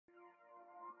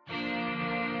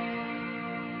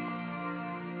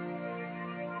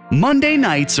Monday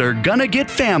nights are gonna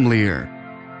get familiar.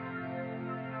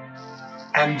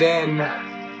 And then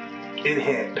it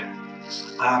hit.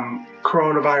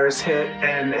 Coronavirus hit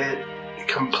and it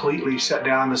completely shut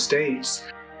down the States.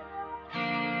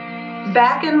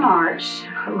 Back in March,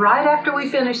 right after we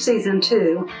finished season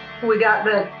 2, we got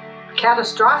the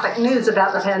catastrophic news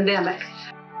about the pandemic.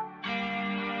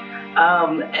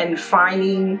 And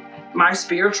finding my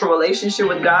spiritual relationship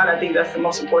with God, I think that's the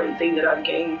most important thing that I've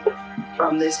gained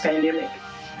from this pandemic.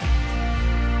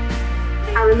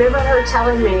 I remember her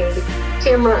telling me,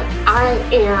 Tamara, I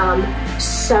am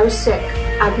so sick.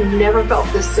 I've never felt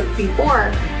this sick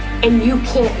before, and you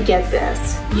can't get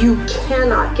this. You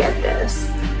cannot get this.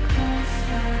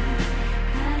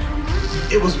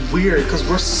 It was weird because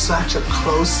we're such a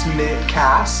close-knit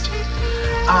cast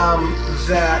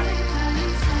that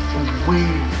we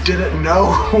didn't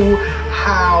know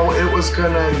how it was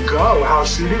gonna go, how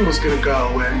shooting was gonna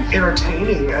go, and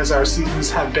entertaining as our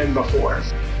seasons have been before.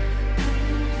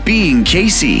 Being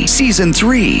Casey Season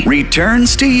 3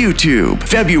 returns to YouTube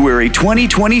February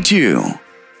 2022.